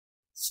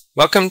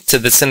Welcome to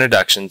this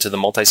introduction to the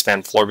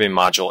multi-span floor beam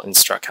module in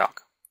StruCalc.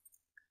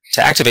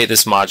 To activate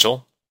this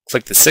module,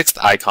 click the sixth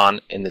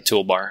icon in the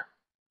toolbar.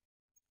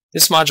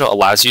 This module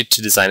allows you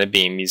to design a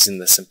beam using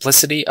the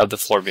simplicity of the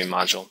floor beam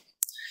module,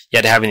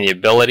 yet having the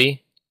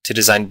ability to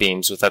design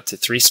beams with up to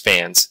 3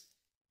 spans,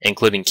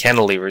 including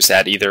cantilevers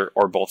at either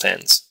or both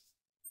ends.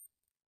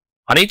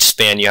 On each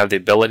span, you have the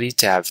ability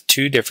to have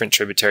 2 different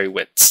tributary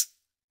widths.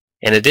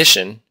 In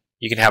addition,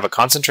 you can have a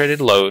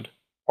concentrated load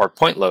or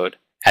point load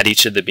at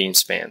each of the beam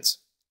spans.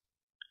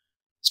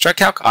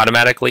 StruCalc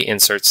automatically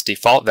inserts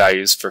default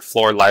values for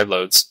floor live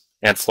loads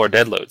and floor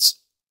dead loads,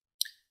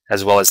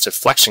 as well as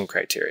deflection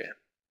criteria.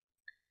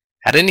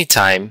 At any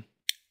time,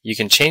 you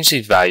can change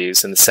these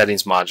values in the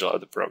settings module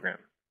of the program.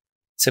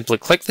 Simply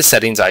click the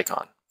settings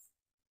icon,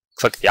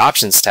 click the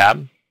options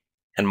tab,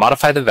 and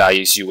modify the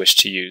values you wish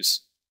to use.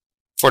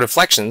 For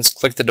deflections,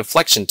 click the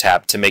deflection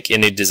tab to make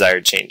any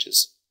desired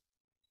changes.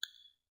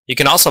 You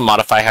can also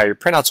modify how your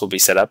printouts will be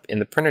set up in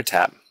the printer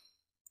tab.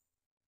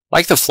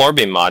 Like the floor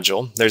beam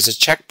module, there's a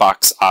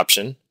checkbox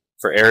option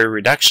for area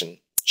reduction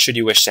should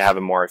you wish to have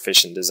a more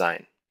efficient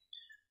design.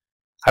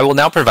 I will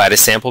now provide a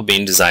sample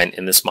beam design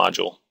in this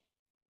module.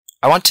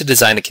 I want to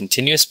design a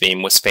continuous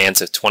beam with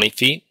spans of 20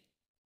 feet,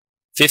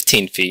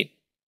 15 feet,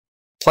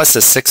 plus a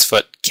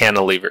 6-foot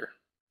cantilever.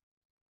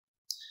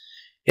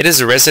 It is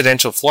a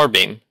residential floor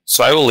beam,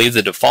 so I will leave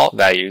the default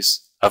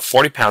values of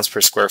 40 pounds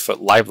per square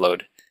foot live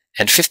load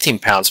and 15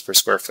 pounds per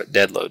square foot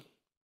dead load.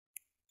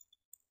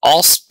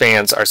 All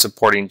spans are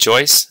supporting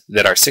joists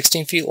that are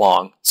 16 feet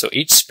long, so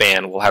each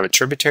span will have a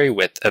tributary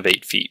width of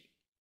 8 feet.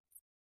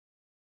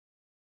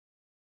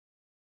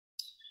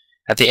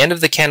 At the end of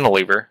the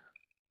cantilever,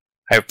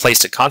 I have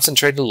placed a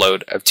concentrated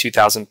load of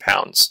 2,000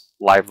 pounds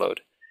live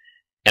load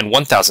and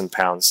 1,000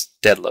 pounds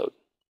dead load.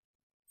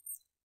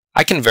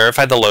 I can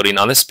verify the loading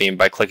on this beam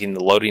by clicking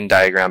the loading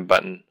diagram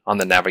button on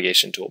the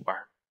navigation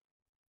toolbar.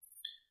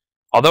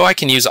 Although I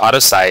can use auto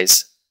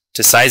size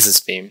to size this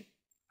beam,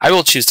 I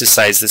will choose to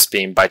size this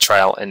beam by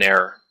trial and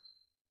error.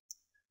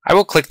 I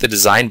will click the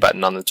design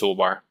button on the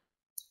toolbar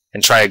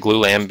and try a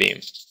glue-lam beam.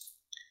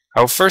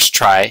 I will first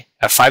try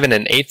a 5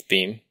 1/8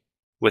 beam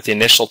with the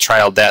initial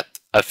trial depth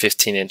of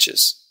 15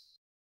 inches.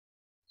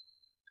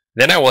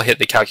 Then I will hit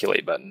the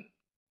calculate button.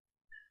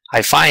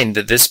 I find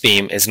that this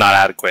beam is not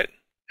adequate,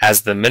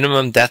 as the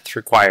minimum depth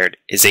required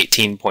is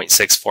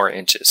 18.64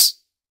 inches.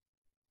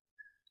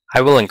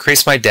 I will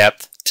increase my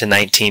depth to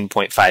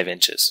 19.5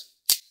 inches.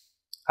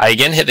 I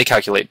again hit the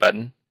calculate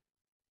button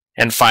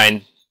and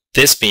find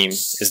this beam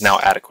is now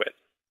adequate.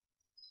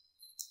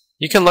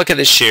 You can look at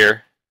the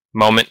shear,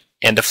 moment,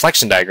 and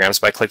deflection diagrams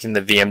by clicking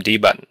the VMD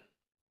button.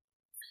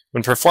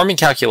 When performing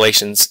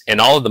calculations in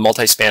all of the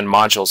multi-span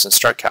modules in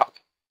StruCalc,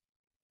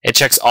 it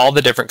checks all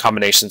the different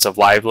combinations of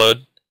live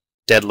load,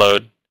 dead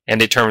load, and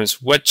determines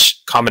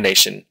which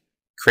combination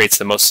creates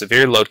the most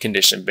severe load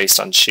condition based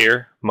on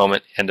shear,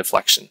 moment, and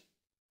deflection.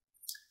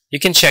 You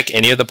can check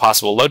any of the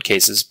possible load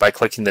cases by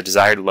clicking the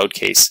desired load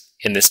case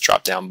in this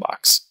drop-down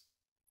box.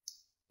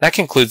 That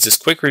concludes this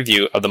quick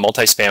review of the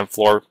multi-span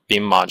floor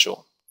beam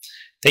module.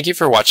 Thank you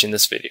for watching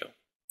this video.